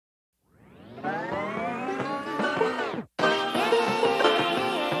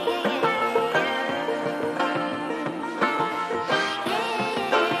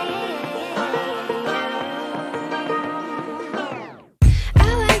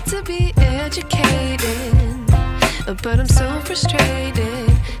to be educated, but I'm so frustrated.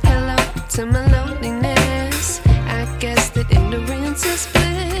 Hello to my loneliness. I guess that ignorance is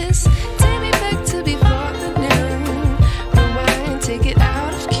bliss. Take me back to before the noon. Rewind, take it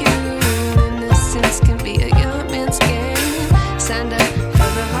out of cue. Innocence can be a young man's game. Signed up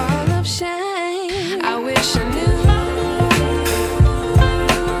for the hall of shame. I wish I knew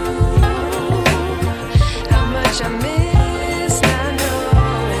how much I miss not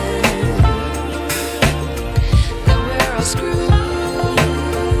knowing that we're all screwed.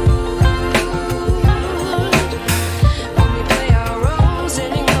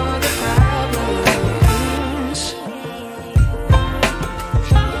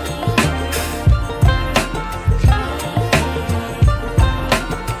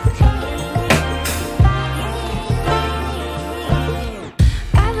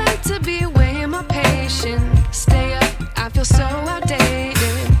 Stay up, I feel so outdated.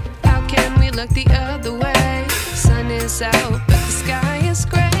 How can we look the other way? Sun is out, but the sky is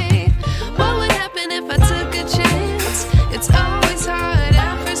gray. What would happen if I took a chance? It's always hard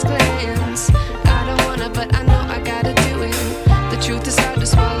at first glance. I don't wanna, but I know I gotta do it. The truth is hard to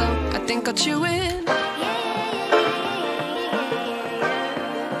swallow, I think I'll chew it.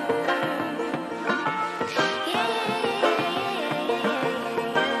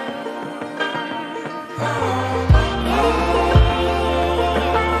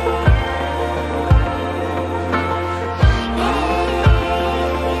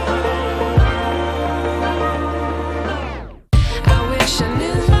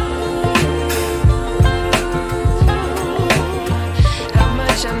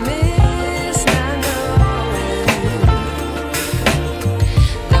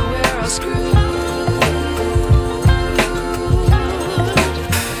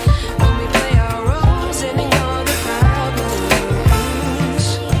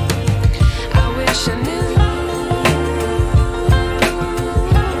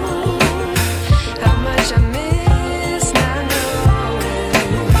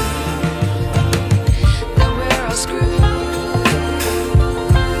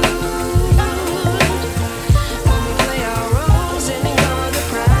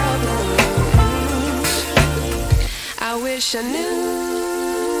 I knew